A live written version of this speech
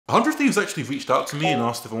100 Thieves actually reached out to me and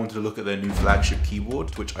asked if I wanted to look at their new flagship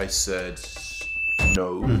keyboard, which I said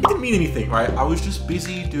no. It didn't mean anything, right? I was just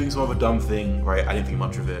busy doing some other dumb thing, right? I didn't think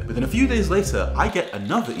much of it. But then a few days later, I get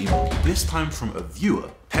another email, this time from a viewer,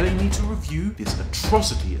 telling me to review this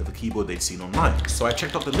atrocity of a keyboard they'd seen online. So I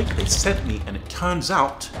checked out the link they sent me, and it turns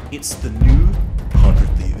out it's the new 100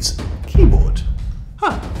 Thieves keyboard.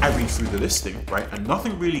 I read through the listing, right, and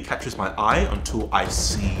nothing really catches my eye until I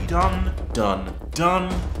see done,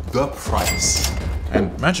 the price.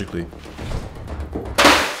 And magically,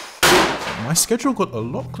 my schedule got a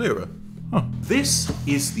lot clearer. This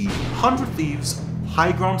is the 100 Thieves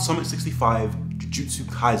High Ground Summit 65 Jujutsu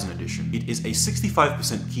Kaisen edition. It is a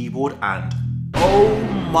 65% keyboard, and oh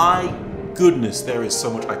my goodness, there is so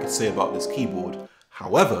much I could say about this keyboard.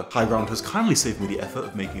 However, High Ground has kindly saved me the effort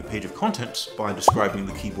of making a page of content by describing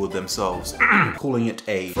the keyboard themselves, calling it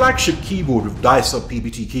a flagship keyboard with die-sub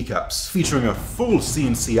PBT keycaps, featuring a full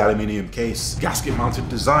CNC aluminium case, gasket-mounted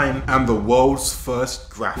design, and the world's first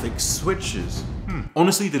graphic switches.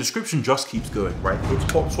 Honestly, the description just keeps going, right?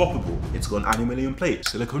 It's pop swappable, it's got an aluminium plate,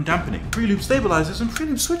 silicone dampening, pre-loop stabilizers, and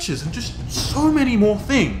pre-loop switches, and just so many more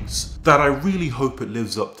things that I really hope it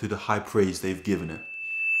lives up to the high praise they've given it.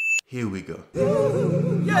 Here we go.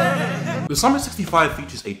 Yeah. The Summit 65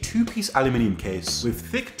 features a two-piece aluminium case with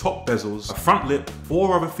thick top bezels, a front lip, 4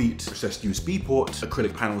 rubber feet, recessed USB port,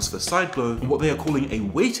 acrylic panels for side glow, and what they are calling a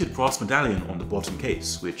weighted brass medallion on the bottom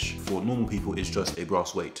case, which for normal people is just a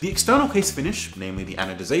brass weight. The external case finish, namely the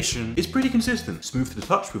anodization, is pretty consistent, smooth to the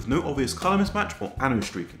touch with no obvious color mismatch or anode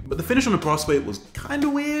streaking. But the finish on the brass weight was kinda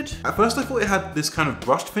weird. At first I thought it had this kind of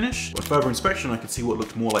brushed finish, but further inspection I could see what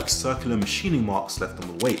looked more like circular machining marks left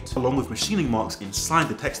on the weight, along with machining marks inside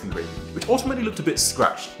the text engraving, which ultimately looked a bit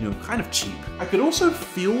scratched, you know, kind of cheap. I could also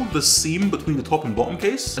feel the seam between the top and bottom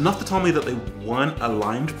case, enough to tell me that they weren't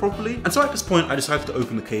aligned properly. And so at this point, I decided to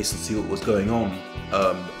open the case and see what was going on.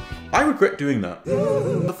 I regret doing that.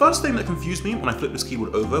 The first thing that confused me when I flipped this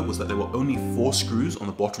keyboard over was that there were only 4 screws on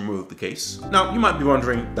the bottom row of the case. Now, you might be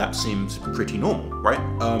wondering, that seems pretty normal, right?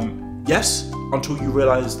 Yes, until you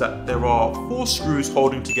realize that there are 4 screws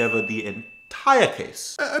holding together the entire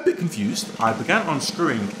case. A bit confused, I began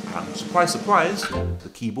unscrewing, and surprise, surprise, the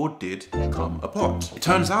keyboard did come apart. It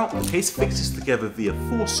turns out the case fixes together via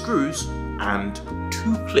 4 screws and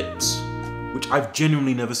 2 clips, which I've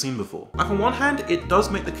genuinely never seen before. Like, on one hand, it does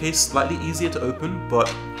make the case slightly easier to open,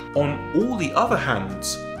 but on all the other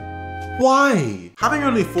hands, why? Having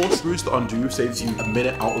only 4 screws to undo saves you a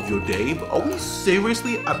minute out of your day, but are we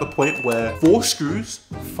seriously at the point where 4 screws,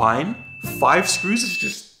 fine, 5 screws is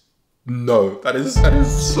just, no, that is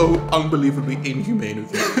so unbelievably inhumane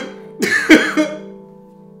of you. 5,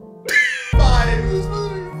 it's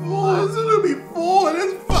supposed to be 4, it's supposed to be 4,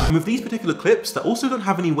 that's 5. And with these particular clips that also don't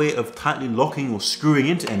have any way of tightly locking or screwing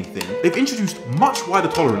into anything, they've introduced much wider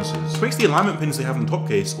tolerances, which makes the alignment pins they have in the top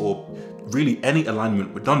case, or really any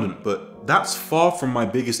alignment, redundant, but that's far from my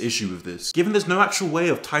biggest issue with this. Given there's no actual way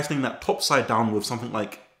of tightening that top side down with something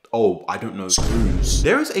like, oh, I don't know, screws.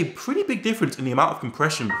 There is a pretty big difference in the amount of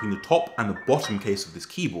compression between the top and the bottom case of this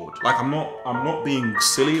keyboard. Like, I'm not being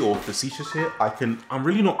silly or facetious here. I'm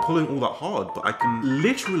really not pulling all that hard, but I can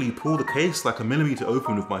literally pull the case like a millimeter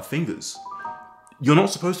open with my fingers. You're not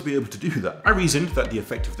supposed to be able to do that. I reasoned that the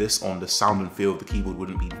effect of this on the sound and feel of the keyboard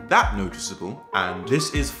wouldn't be that noticeable, and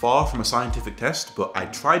this is far from a scientific test, but I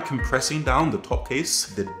tried compressing down the top case.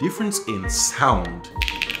 The difference in sound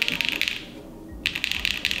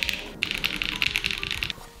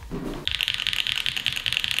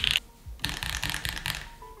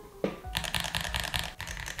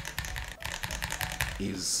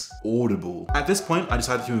is audible. At this point, I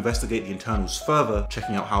decided to investigate the internals further,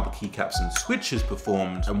 checking out how the keycaps and switches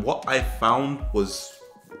performed, and what I found was,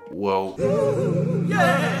 well,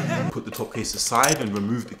 put the top case aside and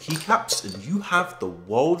remove the keycaps, and you have the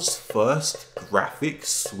world's first graphic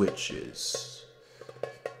switches.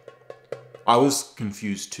 I was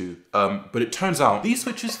confused too, but it turns out these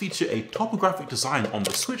switches feature a topographic design on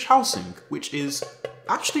the switch housing, which is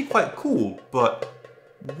actually quite cool, but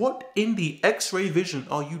what in the X-ray vision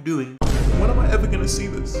are you doing? When am I ever gonna see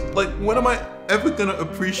this? Like, when am I ever gonna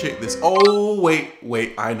appreciate this? Oh,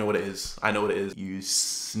 wait, I know what it is. I know what it is. You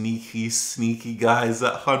sneaky guys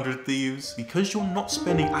at 100 Thieves. Because you're not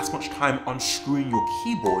spending as much time unscrewing your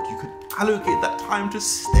keyboard, you could allocate that time to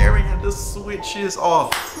staring at the switches.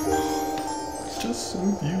 Oh, it's just so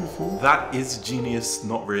beautiful. That is genius,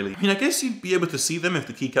 not really. I mean, I guess you'd be able to see them if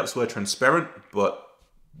the keycaps were transparent, but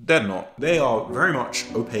they're not. They are very much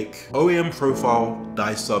opaque, OEM profile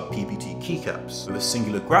die-sub PPT keycaps with a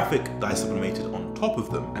singular graphic die sublimated on top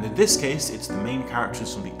of them. And in this case, it's the main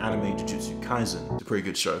characters from the anime Jujutsu Kaisen. It's a pretty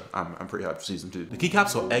good show. I'm pretty hyped for season 2. The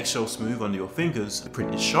keycaps are eggshell smooth under your fingers, the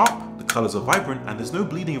print is sharp, the colors are vibrant, and there's no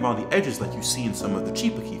bleeding around the edges like you see in some of the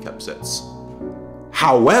cheaper keycap sets.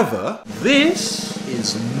 However, this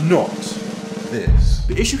is not this.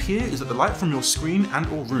 The issue here is that the light from your screen and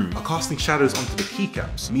or room are casting shadows onto the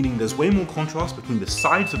keycaps, meaning there's way more contrast between the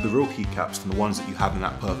sides of the real keycaps than the ones that you have in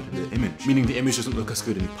that perfect image. Meaning the image doesn't look as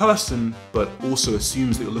good in person, but also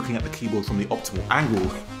assumes that you're looking at the keyboard from the optimal angle,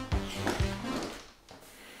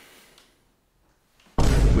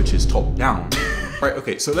 which is top down. Right,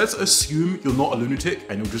 okay, so let's assume you're not a lunatic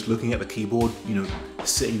and you're just looking at the keyboard, you know,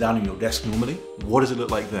 sitting down on your desk normally. What does it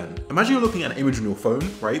look like then? Imagine you're looking at an image on your phone,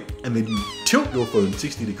 right? And then you tilt your phone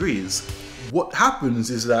 60 degrees. What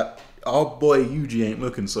happens is that our boy Yuji ain't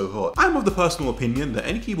looking so hot. I'm of the personal opinion that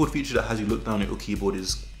any keyboard feature that has you look down at your keyboard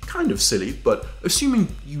is kind of silly, but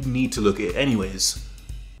assuming you need to look at it anyways,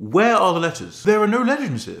 where are the letters? There are no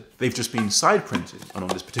legends here. They've just been side printed, and on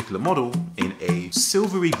this particular model, in a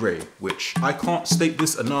silvery gray, which I can't state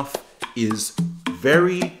this enough, is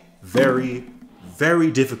very, very, very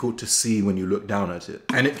difficult to see when you look down at it.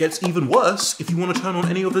 And it gets even worse if you want to turn on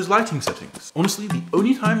any of those lighting settings. Honestly, the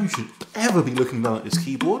only time you should ever be looking down at this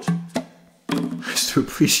keyboard is to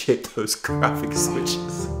appreciate those graphic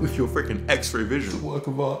switches with your freaking X-ray vision. Work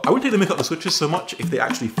of art. I wouldn't take the mick up the switches so much if they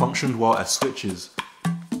actually functioned well as switches.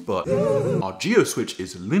 But our Geo switch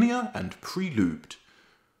is linear and pre-lubed.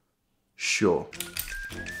 Sure.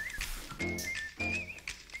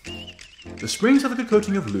 The springs have a good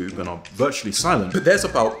coating of lube and are virtually silent, but there's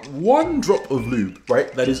about one drop of lube,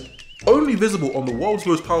 right, that is only visible on the world's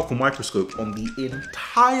most powerful microscope on the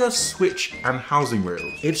entire switch and housing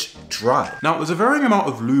rails. It's dry. Now, there's a varying amount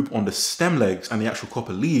of lube on the stem legs and the actual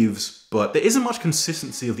copper leaves, but there isn't much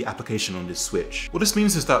consistency of the application on this switch. What this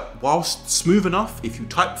means is that whilst smooth enough, if you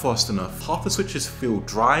type fast enough, half the switches feel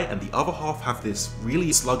dry and the other half have this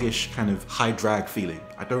really sluggish kind of high drag feeling.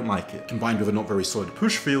 I don't like it. Combined with a not very solid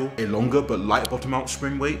push feel, a longer but light bottom out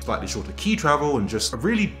spring weight, slightly shorter key travel, and just a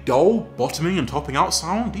really dull bottoming and topping out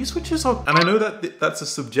sound, these switches are, and I know that that's a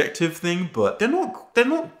subjective thing, but they're not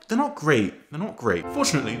great. They're not great.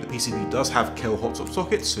 Fortunately, the PCB does have Kel hot swap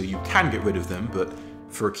sockets, so you can get rid of them, but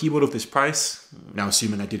for a keyboard of this price, now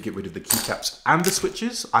assuming I did get rid of the keycaps and the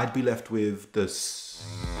switches, I'd be left with the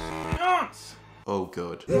oh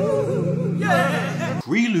god. Yeah.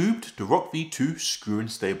 Pre-lubed Duroc V2 screw-in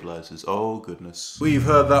stabilizers. Oh goodness. We've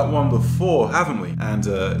heard that one before, haven't we? And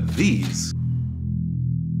these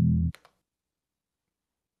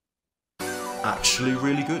actually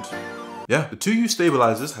really good. Yeah, the 2U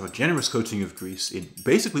stabilizers have a generous coating of grease in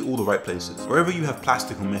basically all the right places, wherever you have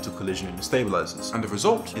plastic or metal collision in the stabilizers, and the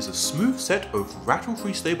result is a smooth set of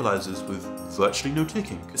rattle-free stabilizers with virtually no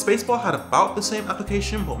ticking. The spacebar had about the same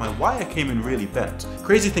application, but my wire came in really bent.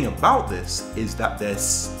 Crazy thing about this is that there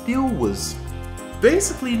still was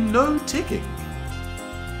basically no ticking.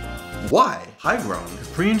 Why? Higround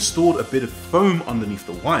have pre-installed a bit of foam underneath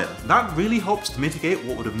the wire. That really helps to mitigate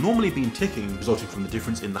what would have normally been ticking, resulting from the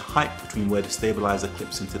difference in the height between where the stabilizer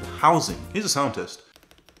clips into the housing. Here's a sound test.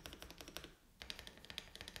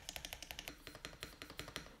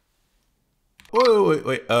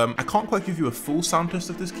 Wait, I can't quite give you a full sound test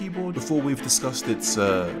of this keyboard before we've discussed its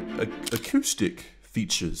acoustic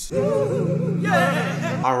features.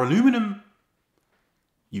 Yeah. Our aluminum...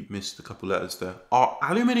 You missed a couple letters there. Our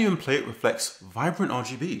aluminium plate reflects vibrant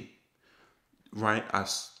RGB, right,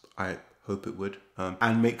 as I hope it would,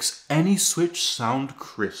 and makes any switch sound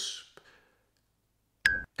crisp.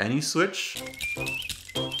 Any switch?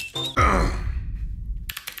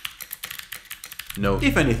 No.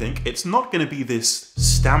 If anything, it's not gonna be this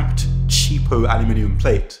stamped cheapo aluminium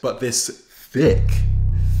plate, but this thick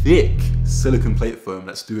silicone plate foam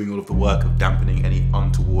that's doing all of the work of dampening any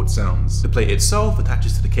untoward sounds. The plate itself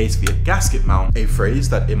attaches to the case via gasket mount, a phrase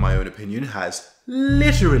that in my own opinion has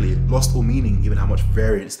literally lost all meaning given how much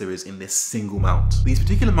variance there is in this single mount. These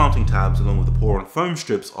particular mounting tabs along with the Poron foam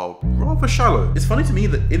strips are rather shallow. It's funny to me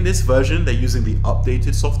that in this version they're using the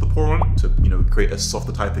updated softer Poron to, you know, create a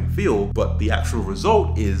softer typing feel, but the actual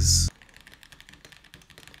result is...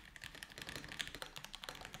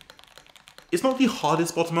 It's not the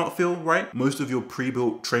hardest bottom out feel, right? Most of your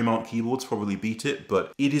pre-built tray mount keyboards probably beat it,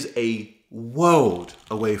 but it is a world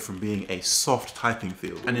away from being a soft typing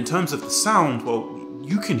feel. And in terms of the sound, well,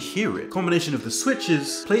 you can hear it. Combination of the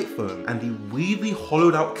switches, plate foam, and the weirdly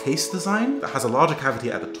hollowed out case design that has a larger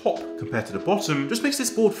cavity at the top compared to the bottom just makes this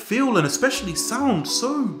board feel and especially sound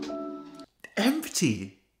so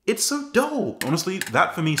empty. It's so dull. Honestly,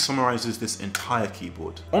 that for me summarizes this entire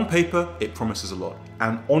keyboard. On paper, it promises a lot.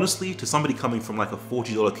 And honestly, to somebody coming from like a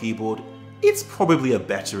 $40 keyboard, it's probably a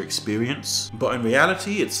better experience. But in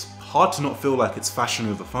reality, it's hard to not feel like it's fashion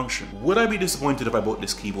over function. Would I be disappointed if I bought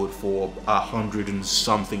this keyboard for $100 and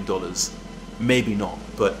something? Maybe not,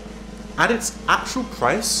 but at its actual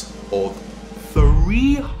price of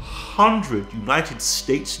 300 United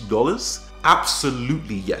States dollars,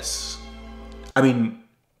 absolutely yes. I mean,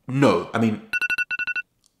 no,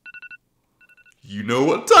 you know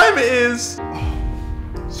what time it is.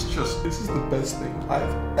 This is the best thing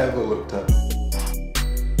I've ever looked at.